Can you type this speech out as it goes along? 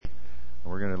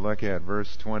going to look at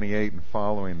verse 28 and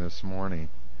following this morning.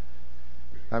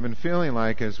 I've been feeling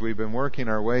like as we've been working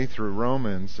our way through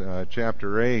Romans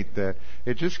chapter 8 that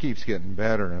it just keeps getting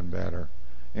better and better.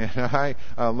 And I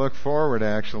look forward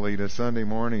actually to Sunday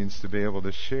mornings to be able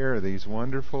to share these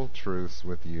wonderful truths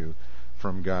with you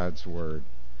from God's Word.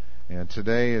 And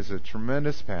today is a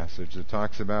tremendous passage that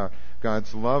talks about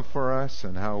God's love for us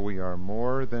and how we are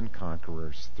more than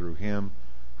conquerors through Him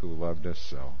who loved us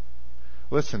so.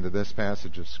 Listen to this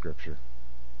passage of Scripture.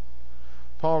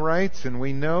 Paul writes, "And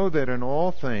we know that in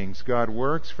all things God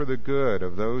works for the good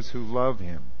of those who love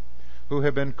Him, who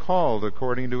have been called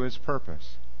according to His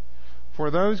purpose. For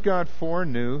those God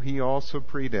foreknew, He also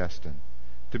predestined,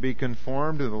 to be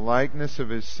conformed to the likeness of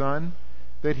His Son,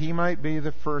 that He might be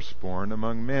the firstborn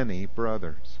among many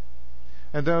brothers.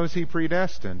 And those He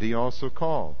predestined, He also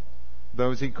called.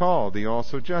 Those He called, He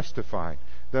also justified.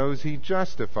 Those He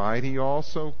justified, He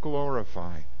also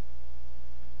glorified.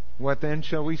 What then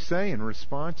shall we say in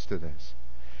response to this?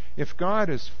 If God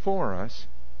is for us,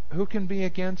 who can be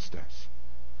against us?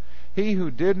 He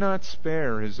who did not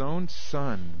spare His own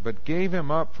Son, but gave Him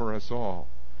up for us all,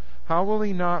 how will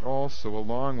He not also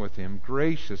along with Him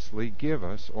graciously give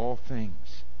us all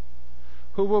things?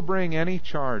 Who will bring any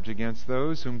charge against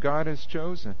those whom God has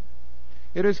chosen?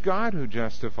 It is God who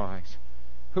justifies.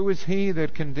 Who is he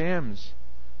that condemns?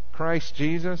 Christ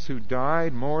Jesus, who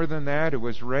died, more than that, who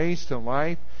was raised to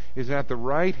life, is at the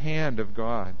right hand of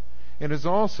God, and is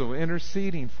also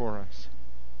interceding for us.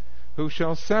 Who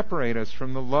shall separate us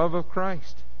from the love of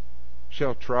Christ?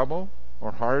 Shall trouble,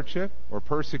 or hardship, or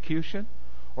persecution,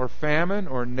 or famine,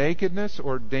 or nakedness,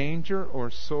 or danger, or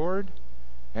sword?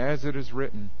 As it is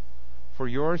written, for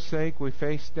your sake we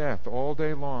face death all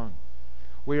day long.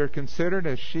 We are considered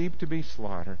as sheep to be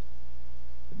slaughtered.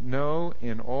 No,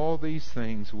 in all these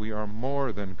things we are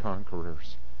more than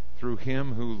conquerors through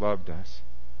Him who loved us.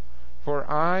 For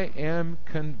I am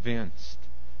convinced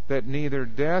that neither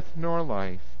death nor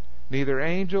life, neither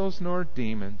angels nor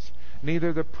demons,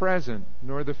 neither the present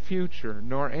nor the future,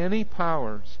 nor any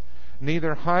powers,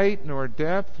 neither height nor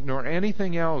depth, nor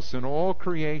anything else in all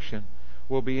creation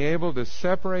will be able to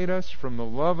separate us from the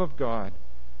love of God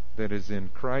that is in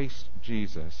Christ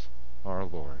Jesus our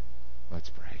Lord." Let's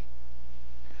pray.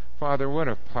 Father, what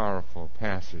a powerful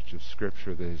passage of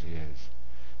Scripture this is,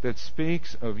 that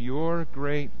speaks of your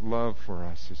great love for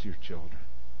us as your children,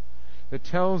 that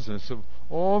tells us of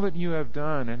all that you have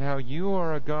done and how you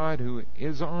are a God who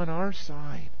is on our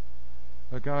side,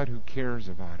 a God who cares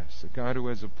about us, a God who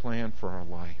has a plan for our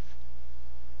life,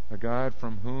 a God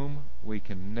from whom we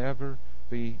can never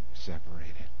be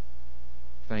separated.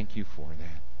 Thank you for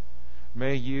that.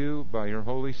 May you, by your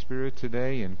Holy Spirit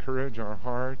today, encourage our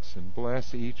hearts and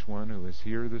bless each one who is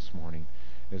here this morning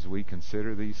as we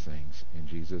consider these things. In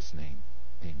Jesus' name,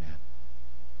 amen.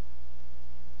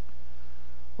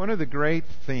 One of the great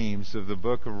themes of the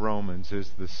book of Romans is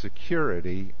the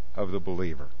security of the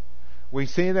believer. We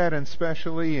see that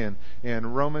especially in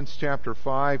Romans chapter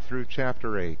 5 through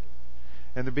chapter 8.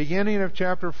 And the beginning of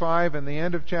chapter 5 and the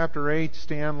end of chapter 8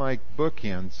 stand like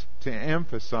bookends to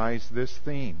emphasize this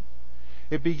theme.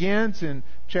 It begins in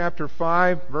chapter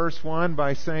 5, verse 1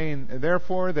 by saying,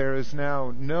 Therefore,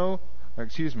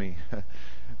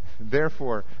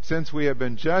 since we have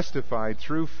been justified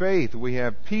through faith, we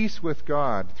have peace with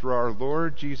God through our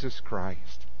Lord Jesus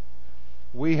Christ.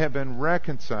 We have been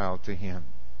reconciled to Him.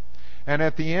 And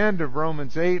at the end of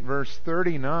Romans 8, verse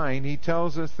 39, he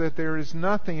tells us that there is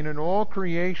nothing in all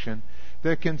creation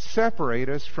that can separate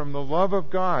us from the love of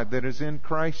God that is in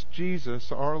Christ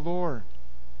Jesus our Lord.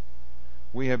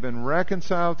 We have been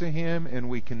reconciled to Him, and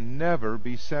we can never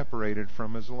be separated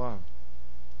from His love.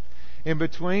 In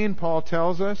between, Paul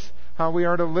tells us how we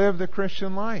are to live the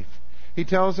Christian life. He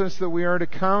tells us that we are to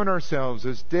count ourselves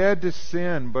as dead to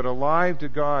sin, but alive to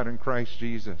God in Christ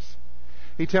Jesus.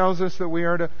 He tells us that we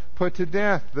are to put to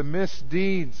death the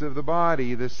misdeeds of the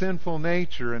body, the sinful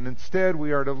nature, and instead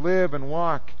we are to live and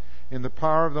walk in the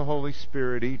power of the Holy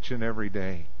Spirit each and every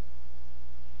day.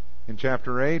 In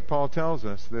chapter 8, Paul tells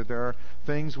us that there are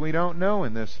things we don't know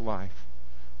in this life.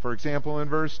 For example, in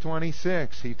verse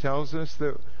 26, he tells us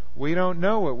that we don't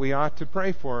know what we ought to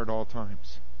pray for at all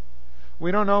times.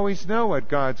 We don't always know what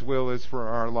God's will is for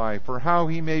our life or how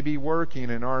He may be working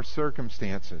in our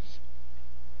circumstances.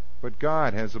 But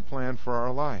God has a plan for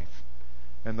our life,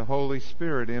 and the Holy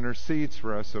Spirit intercedes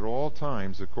for us at all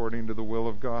times according to the will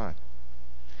of God.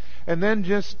 And then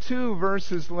just 2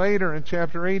 verses later in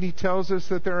chapter 8, he tells us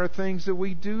that there are things that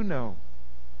we do know.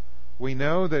 We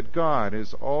know that God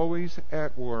is always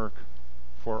at work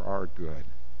for our good.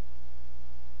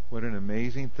 What an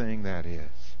amazing thing that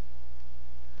is.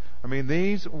 I mean,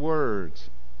 these words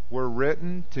were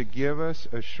written to give us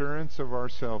assurance of our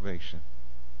salvation.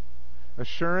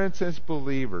 Assurance as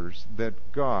believers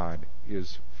that God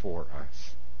is for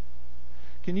us.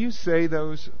 Can you say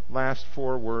those last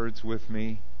 4 words with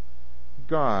me?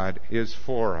 God is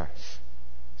for us.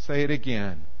 Say it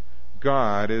again.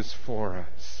 God is for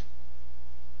us.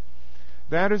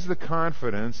 That is the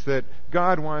confidence that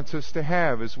God wants us to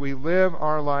have as we live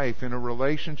our life in a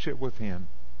relationship with Him,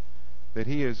 that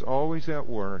He is always at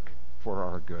work for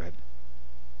our good.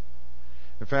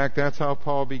 In fact, that's how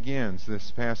Paul begins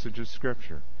this passage of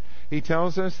Scripture. He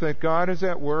tells us that God is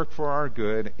at work for our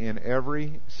good in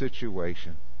every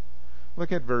situation.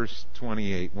 Look at verse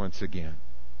 28 once again.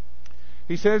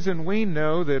 He says, "And we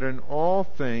know that in all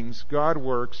things God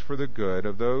works for the good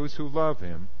of those who love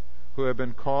Him, who have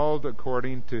been called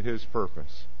according to His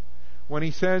purpose." When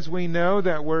he says we know,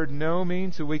 that word know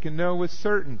means that we can know with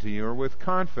certainty or with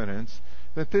confidence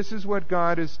that this is what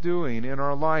God is doing in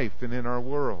our life and in our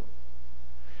world.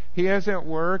 He is at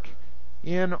work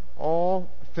in all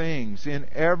things, in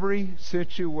every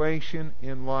situation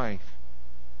in life.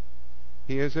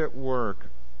 He is at work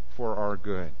for our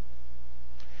good.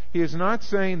 He is not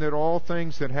saying that all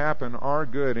things that happen are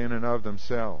good in and of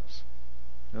themselves.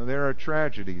 Now, there are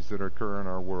tragedies that occur in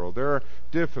our world. There are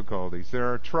difficulties.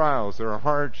 There are trials. There are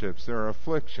hardships. There are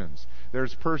afflictions.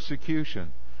 There's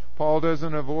persecution. Paul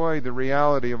doesn't avoid the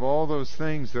reality of all those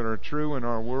things that are true in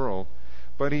our world.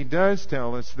 But he does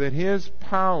tell us that His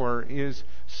power is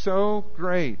so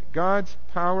great. God's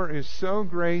power is so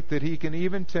great that He can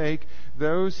even take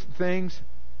those things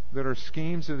that are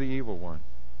schemes of the evil one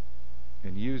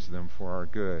and use them for our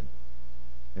good.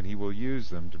 And He will use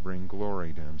them to bring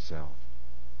glory to Himself.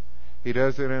 He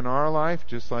does it in our life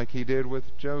just like He did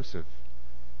with Joseph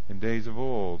in days of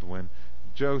old when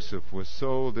Joseph was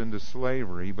sold into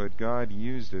slavery, but God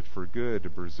used it for good to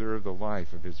preserve the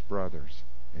life of his brothers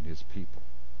and His people.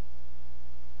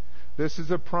 This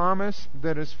is a promise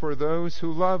that is for those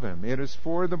who love Him. It is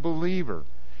for the believer.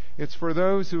 It's for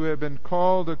those who have been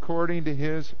called according to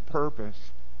His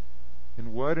purpose.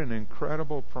 And what an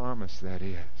incredible promise that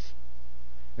is.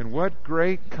 And what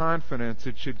great confidence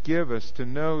it should give us to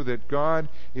know that God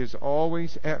is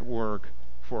always at work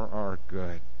for our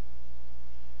good.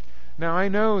 Now, I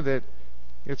know that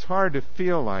it's hard to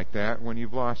feel like that when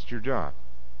you've lost your job.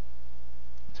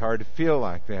 It's hard to feel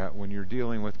like that when you're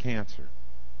dealing with cancer.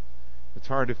 It's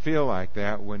hard to feel like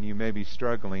that when you may be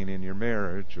struggling in your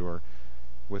marriage or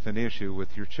with an issue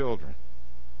with your children.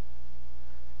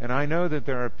 And I know that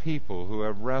there are people who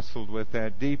have wrestled with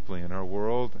that deeply in our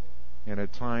world and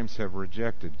at times have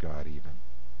rejected God even.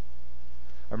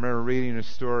 I remember reading a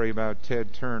story about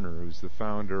Ted Turner, who's the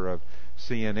founder of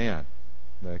CNN,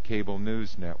 the cable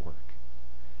news network.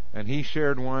 And he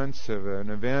shared once of an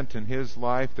event in his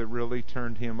life that really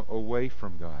turned him away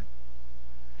from God.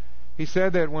 He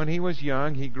said that when he was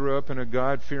young, he grew up in a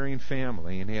God-fearing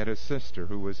family, and he had a sister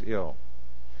who was ill.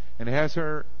 And as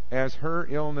her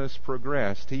illness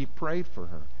progressed, he prayed for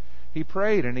her. He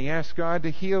prayed and he asked God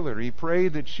to heal her. He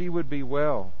prayed that she would be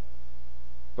well.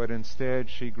 But instead,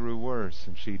 she grew worse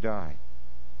and she died.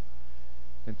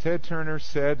 And Ted Turner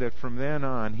said that from then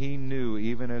on, he knew,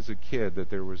 even as a kid, that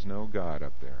there was no God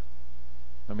up there.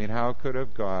 I mean, how could a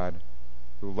God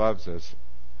who loves us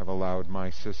have allowed my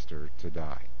sister to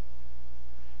die?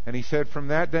 And he said from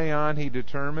that day on, he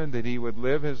determined that he would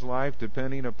live his life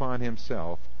depending upon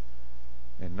himself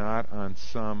and not on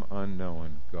some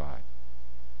unknown God.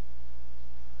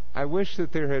 I wish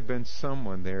that there had been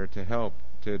someone there to help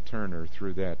Ted Turner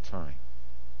through that time,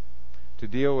 to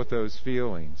deal with those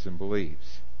feelings and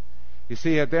beliefs. You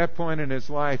see, at that point in his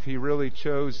life, he really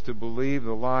chose to believe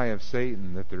the lie of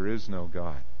Satan that there is no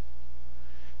God.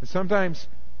 And sometimes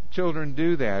children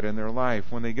do that in their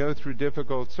life when they go through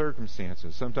difficult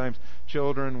circumstances. Sometimes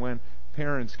children, when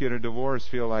parents get a divorce,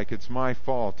 feel like it's my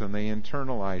fault, and they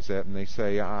internalize that and they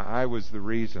say, I was the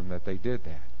reason that they did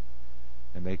that.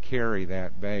 And they carry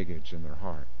that baggage in their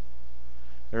heart.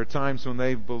 There are times when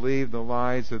they've believed the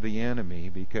lies of the enemy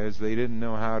because they didn't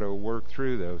know how to work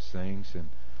through those things and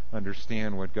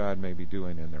understand what God may be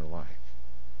doing in their life.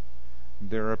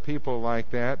 There are people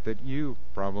like that you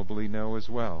probably know as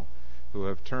well, who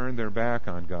have turned their back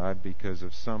on God because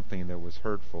of something that was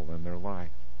hurtful in their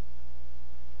life.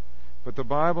 But the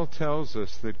Bible tells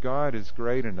us that God is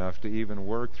great enough to even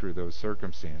work through those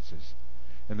circumstances,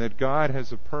 and that God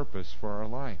has a purpose for our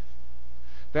life.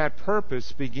 That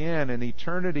purpose began in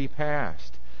eternity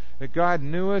past, that God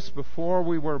knew us before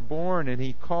we were born, and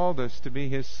He called us to be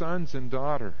His sons and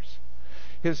daughters.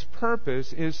 His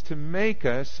purpose is to make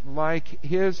us like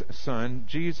His Son,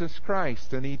 Jesus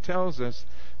Christ. And He tells us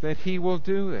that He will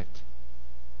do it.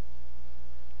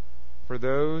 For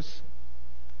those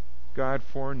God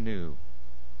foreknew,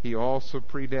 He also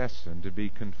predestined to be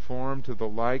conformed to the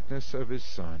likeness of His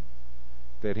Son,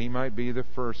 that He might be the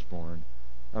firstborn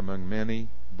among many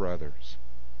brothers.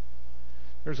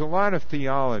 There's a lot of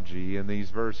theology in these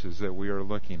verses that we are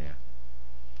looking at.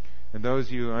 And those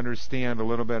of you who understand a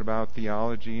little bit about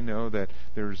theology know that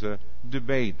there's a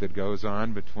debate that goes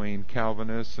on between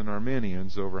Calvinists and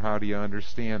Arminians over how do you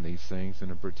understand these things,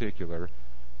 and in particular,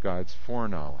 God's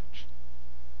foreknowledge.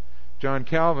 John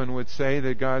Calvin would say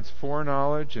that God's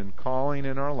foreknowledge and calling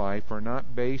in our life are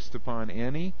not based upon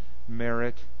any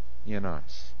merit in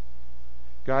us.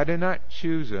 God did not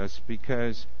choose us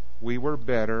because we were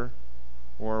better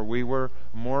or we were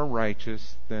more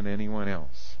righteous than anyone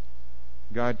else.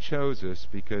 God chose us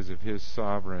because of His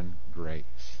sovereign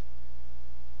grace.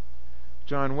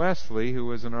 John Wesley, who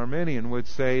was an Arminian, would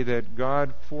say that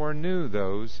God foreknew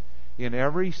those in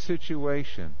every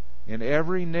situation, in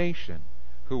every nation,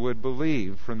 who would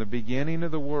believe from the beginning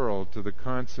of the world to the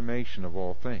consummation of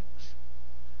all things.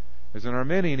 As an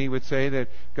Arminian, he would say that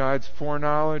God's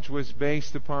foreknowledge was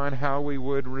based upon how we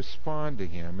would respond to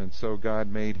Him, and so God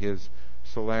made His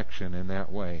selection in that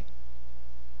way.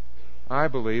 I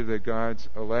believe that God's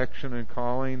election and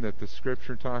calling that the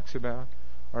Scripture talks about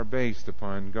are based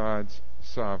upon God's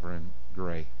sovereign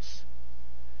grace.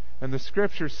 And the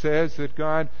Scripture says that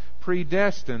God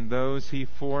predestined those He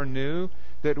foreknew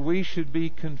that we should be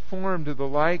conformed to the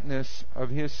likeness of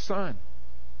His Son,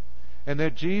 and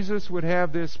that Jesus would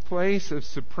have this place of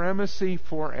supremacy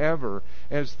forever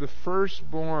as the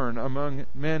firstborn among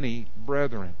many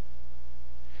brethren.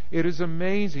 It is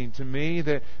amazing to me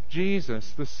that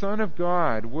Jesus, the Son of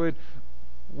God, would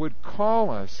call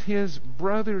us His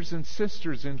brothers and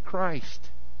sisters in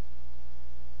Christ,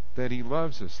 that He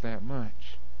loves us that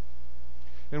much.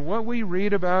 And what we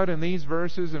read about in these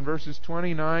verses, in verses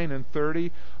 29 and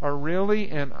 30, are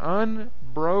really an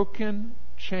unbroken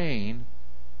chain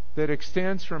that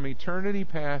extends from eternity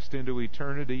past into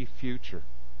eternity future.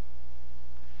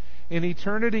 In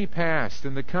eternity past,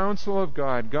 in the counsel of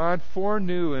God, God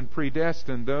foreknew and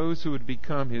predestined those who would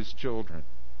become His children.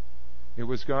 It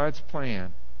was God's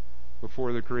plan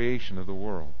before the creation of the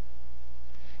world.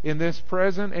 In this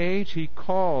present age, He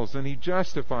calls and He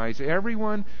justifies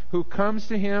everyone who comes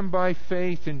to Him by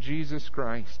faith in Jesus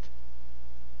Christ.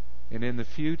 And in the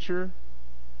future,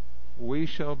 we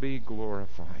shall be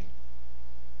glorified.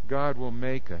 God will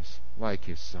make us like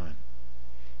His Son.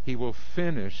 He will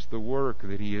finish the work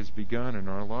that He has begun in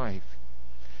our life.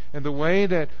 And the way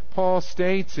that Paul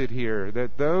states it here,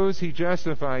 that those He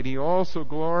justified, He also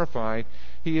glorified,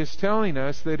 he is telling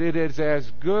us that it is as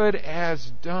good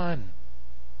as done.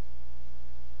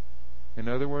 In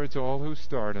other words, all who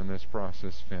start in this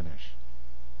process finish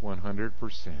 100%.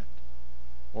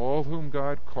 All whom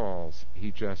God calls,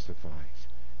 He justifies.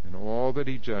 And all that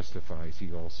He justifies,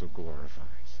 He also glorifies.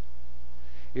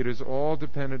 It is all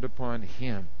dependent upon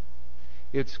Him.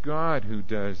 It's God who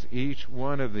does each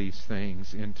one of these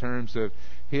things in terms of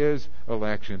His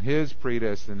election, His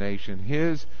predestination,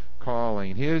 His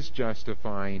calling, His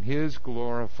justifying, His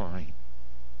glorifying.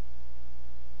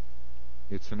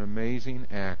 It's an amazing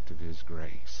act of His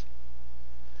grace.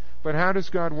 But how does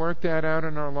God work that out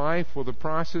in our life? Well, the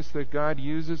process that God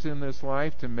uses in this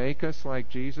life to make us like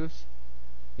Jesus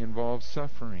involves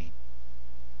suffering.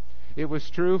 It was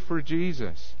true for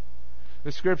Jesus.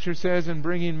 The Scripture says, in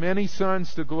bringing many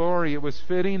sons to glory, it was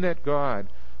fitting that God,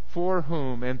 for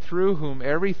whom and through whom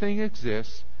everything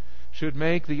exists, should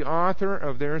make the author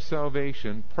of their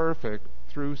salvation perfect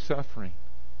through suffering.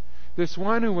 This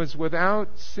one who was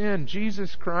without sin,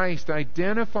 Jesus Christ,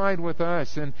 identified with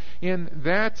us, and in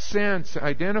that sense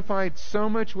identified so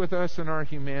much with us in our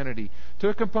humanity,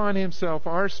 took upon Himself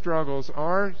our struggles,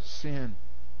 our sin,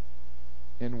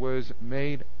 and was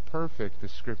made perfect, the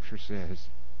Scripture says,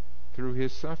 through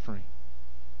His suffering.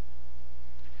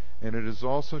 And it is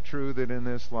also true that in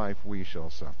this life we shall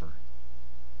suffer.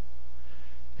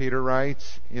 Peter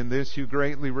writes, "In this you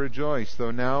greatly rejoice,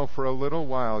 though now for a little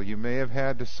while you may have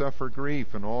had to suffer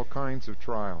grief and all kinds of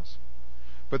trials.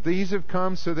 But these have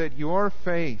come so that your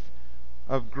faith,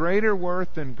 of greater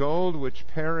worth than gold which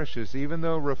perishes, even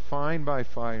though refined by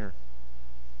fire,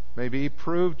 may be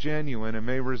proved genuine and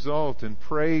may result in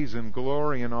praise and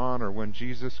glory and honor when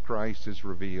Jesus Christ is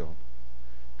revealed."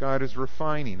 God is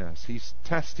refining us. He's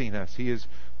testing us. He is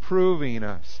proving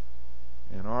us.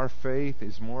 And our faith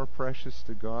is more precious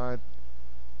to God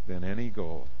than any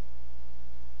gold.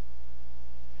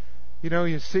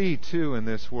 You see, too, in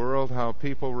this world how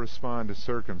people respond to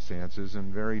circumstances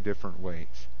in very different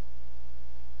ways.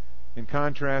 In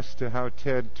contrast to how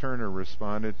Ted Turner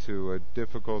responded to a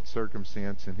difficult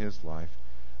circumstance in his life,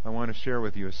 I want to share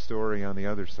with you a story on the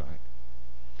other side.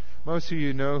 Most of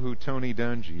you know who Tony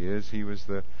Dungy is. He was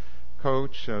the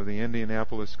coach of the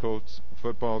Indianapolis Colts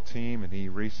football team, and he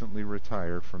recently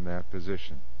retired from that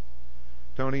position.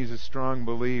 Tony's a strong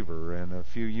believer, and a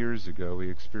few years ago he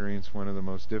experienced one of the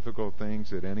most difficult things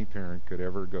that any parent could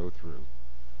ever go through.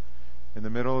 In the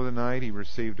middle of the night, he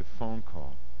received a phone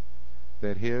call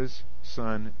that his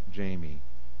son, Jamie,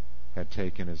 had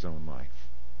taken his own life.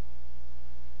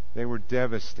 They were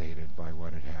devastated by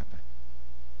what had happened.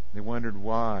 They wondered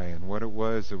why and what it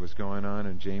was that was going on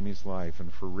in Jamie's life,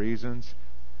 and for reasons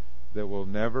that will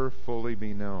never fully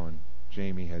be known,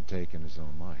 Jamie had taken his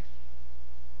own life.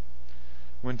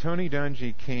 When Tony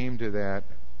Dungy came to that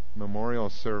memorial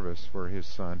service for his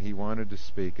son, he wanted to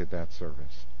speak at that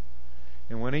service.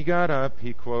 And when he got up,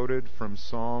 he quoted from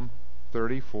Psalm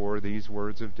 34 these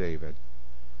words of David,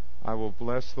 "I will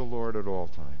bless the Lord at all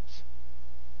times.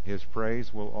 His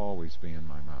praise will always be in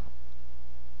my mouth."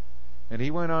 And he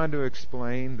went on to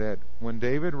explain that when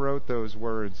David wrote those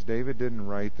words, David didn't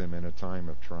write them in a time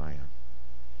of triumph.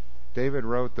 David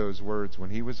wrote those words when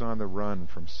he was on the run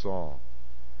from Saul,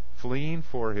 fleeing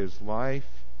for his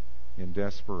life in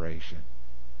desperation.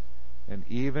 And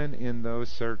even in those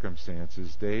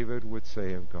circumstances, David would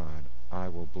say of God, "I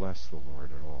will bless the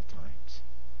Lord at all times."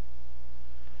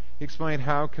 He explained,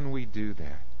 how can we do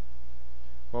that?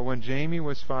 Well, when Jamie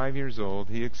was 5 years old,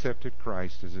 he accepted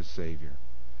Christ as his Savior.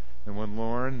 And when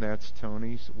Lauren, that's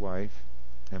Tony's wife,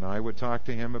 and I would talk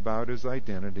to him about his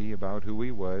identity, about who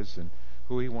he was and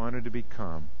who he wanted to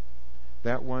become,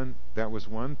 that was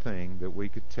one thing that we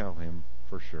could tell him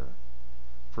for sure,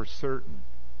 for certain,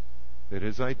 that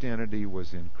his identity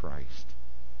was in Christ.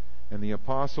 And the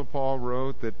Apostle Paul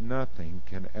wrote that nothing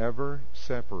can ever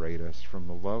separate us from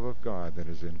the love of God that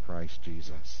is in Christ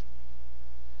Jesus.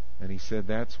 And he said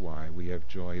that's why we have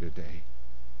joy today.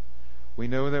 We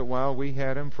know that while we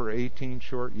had him for 18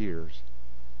 short years,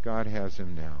 God has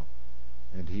him now,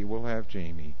 and he will have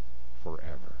Jamie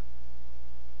forever.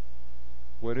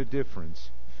 What a difference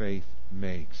faith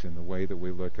makes in the way that we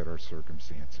look at our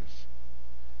circumstances.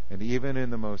 And even in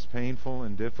the most painful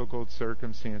and difficult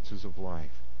circumstances of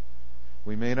life,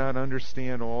 we may not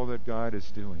understand all that God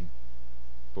is doing,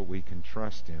 but we can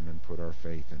trust him and put our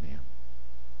faith in him.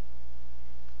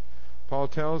 Paul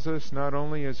tells us not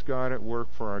only is God at work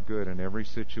for our good in every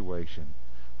situation,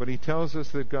 but he tells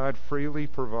us that God freely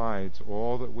provides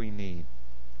all that we need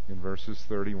in verses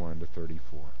 31 to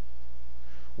 34.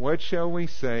 What shall we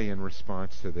say in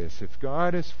response to this? If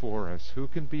God is for us, who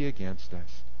can be against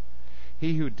us?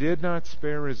 He who did not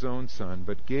spare his own Son,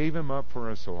 but gave him up for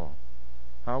us all,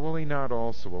 how will he not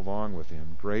also, along with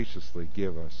him, graciously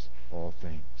give us all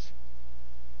things?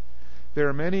 There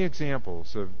are many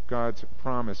examples of God's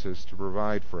promises to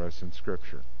provide for us in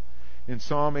Scripture. In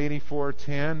Psalm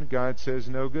 84:10, God says,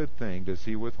 "No good thing does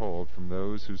he withhold from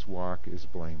those whose walk is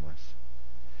blameless."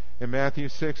 In Matthew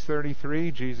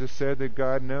 6:33, Jesus said that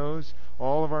God knows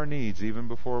all of our needs even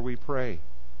before we pray.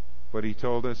 But he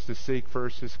told us to seek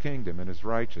first his kingdom and his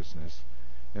righteousness,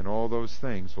 and all those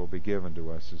things will be given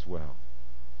to us as well.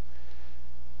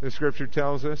 The Scripture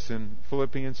tells us in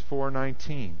Philippians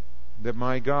 4:19 that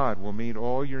my God will meet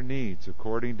all your needs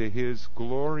according to his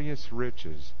glorious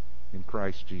riches in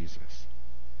Christ Jesus.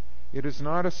 It is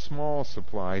not a small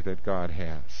supply that God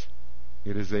has.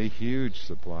 It is a huge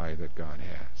supply that God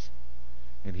has.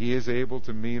 And he is able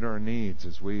to meet our needs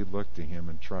as we look to him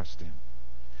and trust him.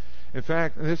 In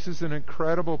fact, this is an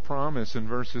incredible promise in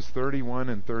verses 31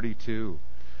 and 32.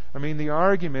 I mean, the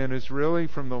argument is really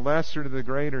from the lesser to the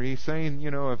greater. He's saying,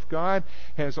 if God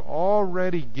has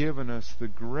already given us the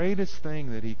greatest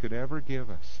thing that he could ever give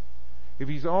us, if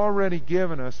he's already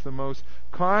given us the most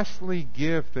costly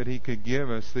gift that he could give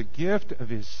us, the gift of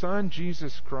his Son,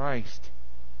 Jesus Christ,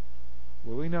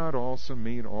 will he not also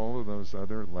meet all of those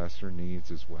other lesser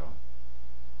needs as well?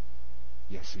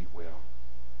 Yes, he will.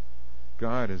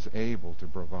 God is able to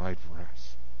provide for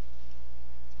us.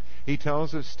 He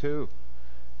tells us, too,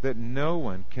 that no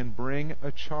one can bring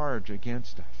a charge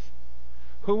against us.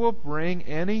 Who will bring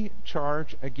any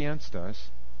charge against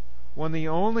us when the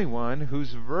only one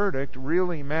whose verdict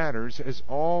really matters has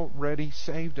already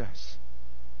saved us?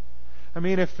 I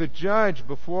mean, if the judge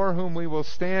before whom we will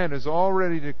stand has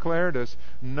already declared us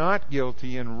not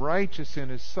guilty and righteous in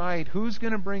his sight, who's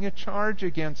going to bring a charge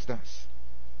against us?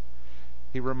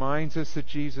 He reminds us that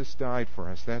Jesus died for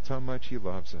us. That's how much he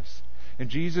loves us. And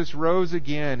Jesus rose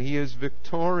again. He is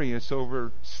victorious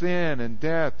over sin and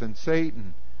death and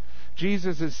Satan.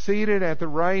 Jesus is seated at the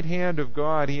right hand of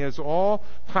God. He has all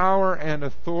power and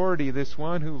authority, this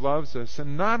one who loves us.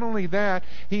 And not only that,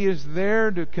 He is there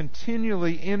to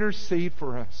continually intercede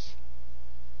for us.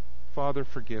 Father,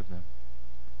 forgive them.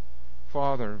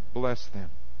 Father, bless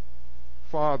them.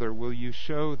 Father, will you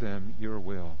show them your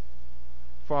will?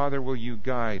 Father, will you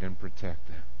guide and protect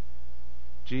them?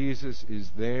 Jesus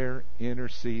is there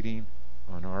interceding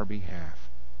on our behalf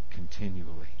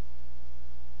continually.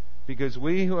 Because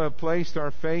we who have placed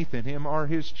our faith in Him are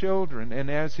His children, and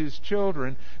as His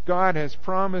children, God has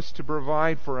promised to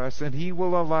provide for us, and He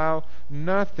will allow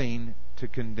nothing to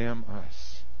condemn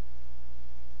us.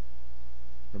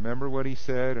 Remember what He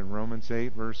said in Romans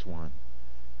 8, verse 1,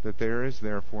 that there is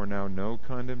therefore now no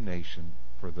condemnation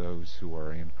for those who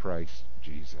are in Christ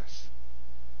Jesus.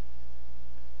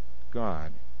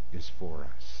 God is for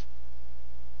us.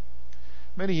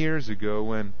 Many years ago,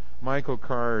 when Michael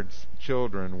Card's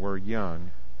children were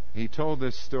young, he told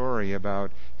this story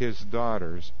about his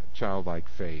daughter's childlike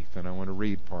faith, and I want to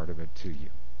read part of it to you.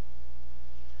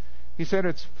 He said,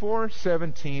 it's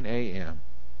 4:17 a.m.,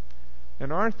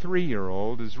 and our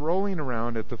 3-year-old is rolling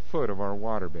around at the foot of our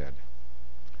waterbed.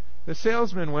 The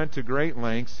salesman went to great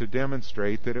lengths to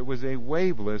demonstrate that it was a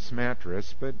waveless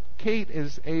mattress, but Kate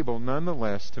is able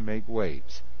nonetheless to make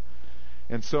waves.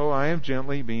 And so I am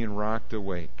gently being rocked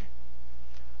awake.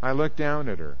 I look down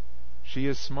at her. She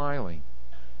is smiling.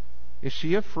 Is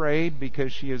she afraid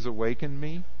because she has awakened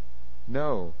me?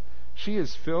 No. She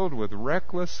is filled with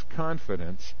reckless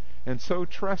confidence and so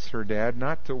trusts her dad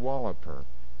not to wallop her.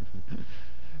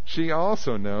 She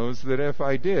also knows that if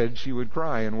I did, she would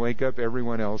cry and wake up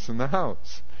everyone else in the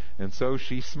house. And so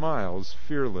she smiles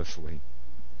fearlessly.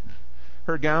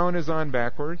 Her gown is on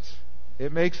backwards.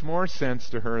 It makes more sense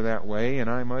to her that way, and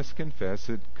I must confess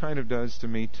it kind of does to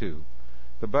me too.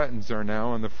 The buttons are now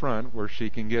on the front where she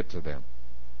can get to them.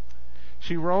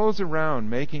 She rolls around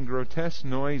making grotesque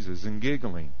noises and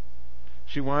giggling.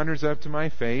 She wanders up to my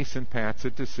face and pats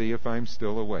it to see if I'm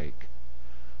still awake.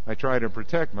 I try to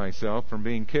protect myself from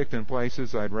being kicked in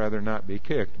places I'd rather not be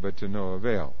kicked, but to no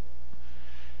avail.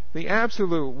 The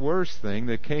absolute worst thing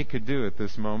that Kate could do at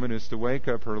this moment is to wake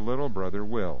up her little brother,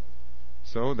 Will.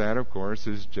 So that, of course,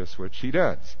 is just what she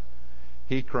does.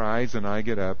 He cries and I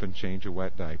get up and change a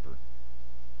wet diaper.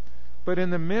 But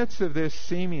in the midst of this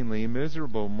seemingly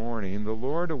miserable morning, the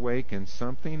Lord awakens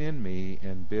something in me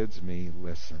and bids me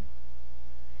listen.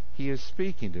 He is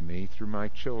speaking to me through my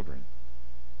children.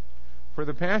 For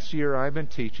the past year, I've been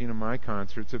teaching in my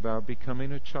concerts about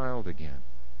becoming a child again.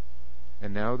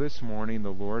 And now this morning,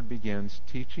 the Lord begins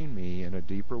teaching me in a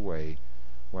deeper way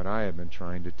what I have been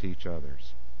trying to teach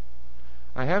others.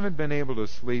 I haven't been able to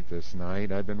sleep this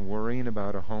night. I've been worrying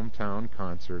about a hometown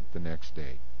concert the next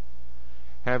day.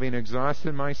 Having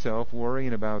exhausted myself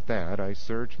worrying about that, I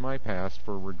search my past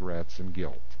for regrets and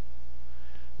guilt.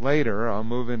 Later, I'll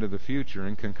move into the future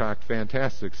and concoct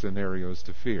fantastic scenarios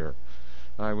to fear.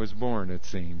 I was born, it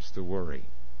seems, to worry.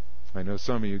 I know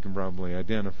some of you can probably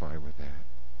identify with that.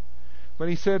 But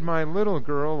he said my little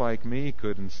girl like me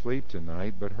couldn't sleep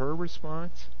tonight, but her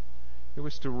response? It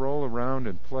was to roll around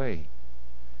and play,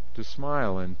 to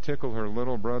smile and tickle her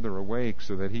little brother awake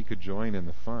so that he could join in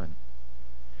the fun.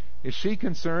 Is she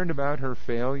concerned about her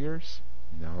failures?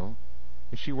 No.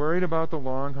 Is she worried about the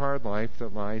long, hard life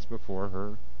that lies before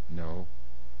her? No.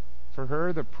 For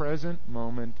her, the present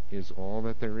moment is all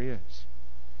that there is.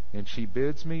 And she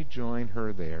bids me join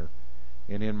her there,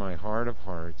 and in my heart of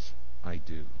hearts, I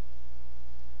do.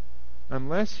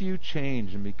 Unless you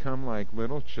change and become like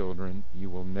little children, you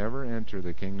will never enter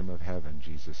the kingdom of heaven,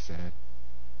 Jesus said.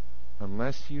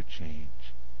 Unless you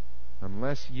change.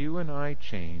 Unless you and I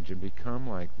change and become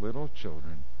like little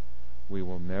children, we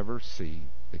will never see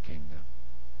the kingdom.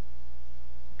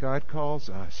 God calls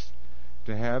us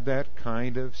to have that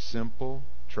kind of simple,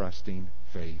 trusting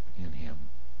faith in Him.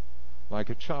 Like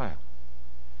a child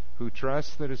who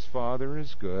trusts that his Father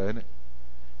is good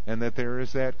and that there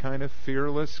is that kind of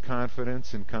fearless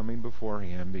confidence in coming before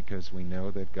Him because we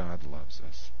know that God loves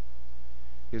us.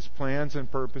 His plans and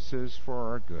purposes for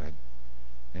our good,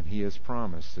 and He has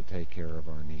promised to take care of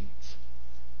our needs.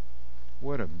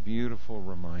 What a beautiful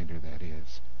reminder that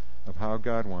is of how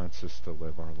God wants us to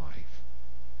live our life.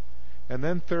 And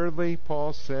then thirdly,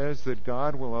 Paul says that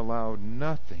God will allow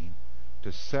nothing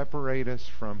to separate us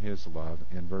from His love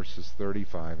in verses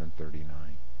 35 and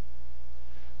 39.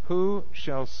 Who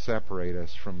shall separate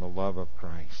us from the love of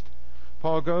Christ?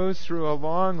 Paul goes through a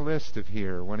long list of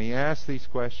here when he asks these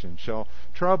questions. Shall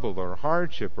trouble or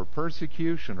hardship or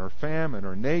persecution or famine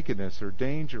or nakedness or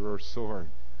danger or sword?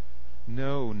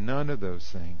 No, none of those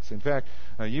things. In fact,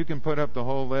 you can put up the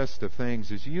whole list of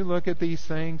things. As you look at these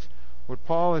things, what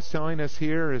Paul is telling us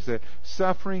here is that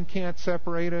suffering can't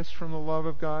separate us from the love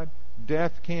of God.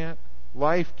 Death can't.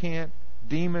 Life can't.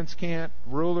 Demons can't.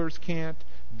 Rulers can't.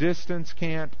 Distance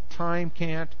can't. Time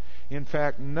can't. In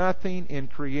fact, nothing in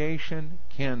creation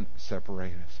can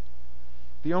separate us.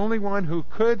 The only one who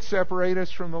could separate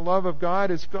us from the love of God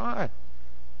is God.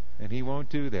 And He won't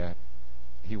do that.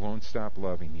 He won't stop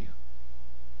loving you.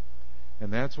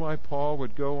 And that's why Paul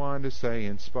would go on to say,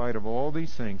 in spite of all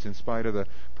these things, in spite of the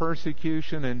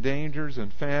persecution and dangers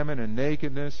and famine and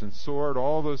nakedness and sword,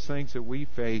 all those things that we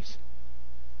face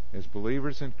as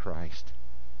believers in Christ,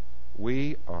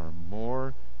 we are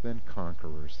more than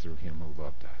conquerors through Him who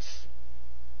loved us.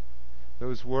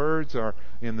 Those words are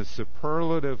in the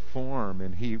superlative form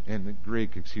in the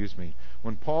Greek,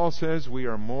 When Paul says we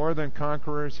are more than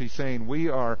conquerors, he's saying we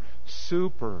are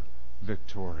super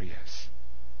victorious.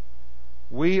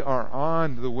 We are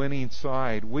on the winning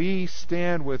side. We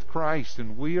stand with Christ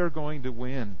and we are going to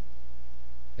win.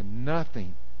 And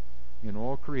nothing in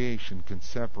all creation can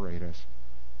separate us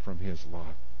from His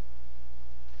love.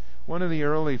 One of the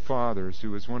early fathers,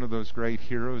 who was one of those great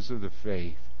heroes of the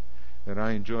faith that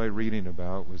I enjoy reading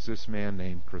about, was this man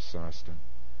named Chrysostom.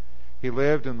 He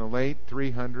lived in the late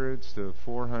 300s to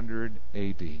 400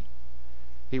 A.D.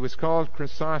 He was called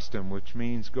Chrysostom, which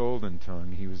means golden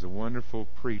tongue. He was a wonderful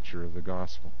preacher of the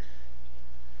gospel.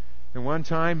 And one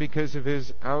time, because of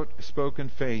his outspoken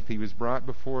faith, he was brought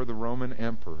before the Roman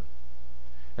emperor.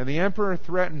 And the emperor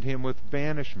threatened him with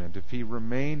banishment if he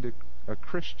remained a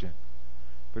Christian.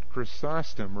 But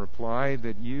Chrysostom replied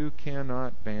that you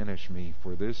cannot banish me,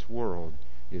 for this world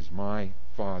is my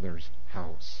Father's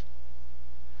house.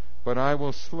 But I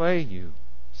will slay you,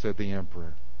 said the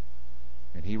emperor.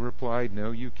 And he replied,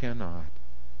 no, you cannot.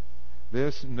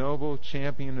 This noble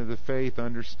champion of the faith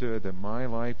understood that my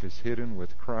life is hidden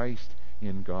with Christ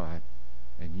in God,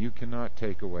 and you cannot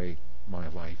take away my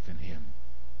life in Him.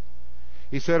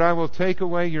 He said, I will take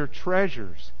away your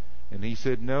treasures. And he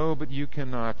said, no, but you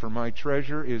cannot, for my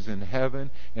treasure is in heaven,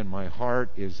 and my heart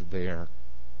is there.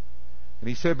 And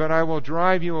he said, but I will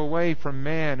drive you away from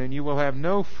man, and you will have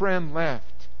no friend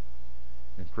left.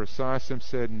 And Chrysostom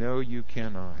said, no, you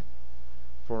cannot,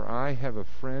 for I have a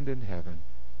friend in heaven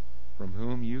from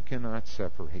whom you cannot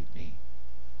separate me.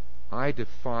 I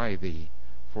defy thee,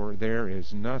 for there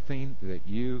is nothing that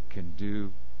you can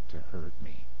do to hurt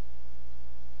me.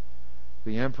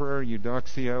 The emperor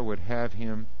Eudoxia would have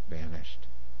him banished.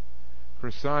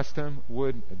 Chrysostom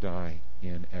would die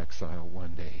in exile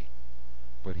one day,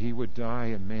 but he would die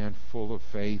a man full of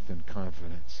faith and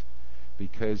confidence,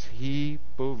 because he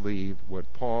believed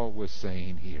what Paul was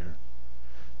saying here,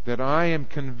 that I am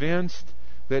convinced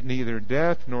that neither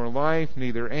death nor life,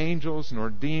 neither angels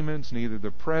nor demons, neither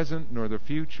the present nor the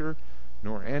future,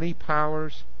 nor any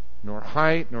powers, nor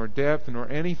height nor depth, nor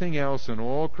anything else in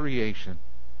all creation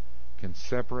can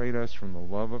separate us from the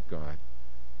love of God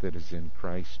that is in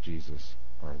Christ Jesus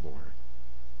our Lord.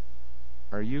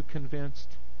 Are you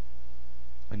convinced?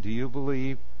 And do you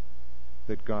believe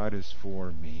that God is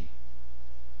for me?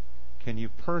 Can you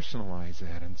personalize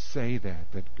that and say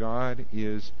that God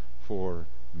is for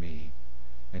me,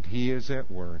 and He is at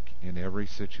work in every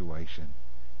situation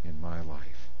in my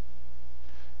life?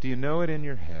 Do you know it in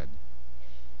your head?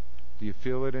 Do you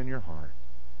feel it in your heart?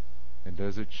 And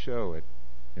does it show it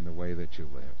in the way that you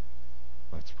live?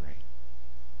 Let's pray.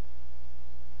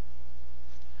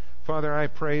 Father, I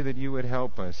pray that you would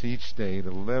help us each day to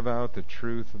live out the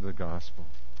truth of the gospel,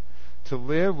 to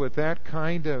live with that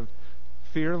kind of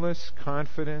fearless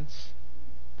confidence,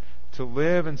 to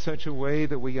live in such a way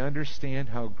that we understand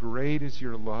how great is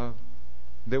your love,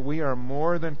 that we are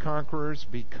more than conquerors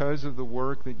because of the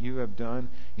work that you have done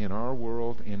in our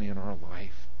world and in our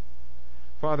life.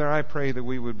 Father, I pray that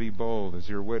we would be bold as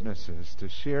your witnesses to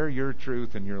share your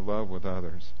truth and your love with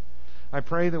others. I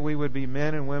pray that we would be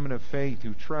men and women of faith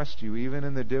who trust you even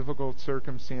in the difficult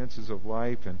circumstances of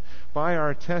life, and by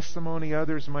our testimony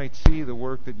others might see the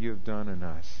work that you have done in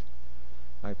us.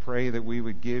 I pray that we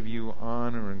would give you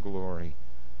honor and glory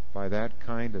by that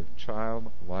kind of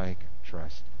childlike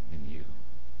trust in you.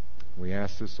 We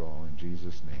ask this all in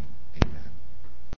Jesus' name. Amen.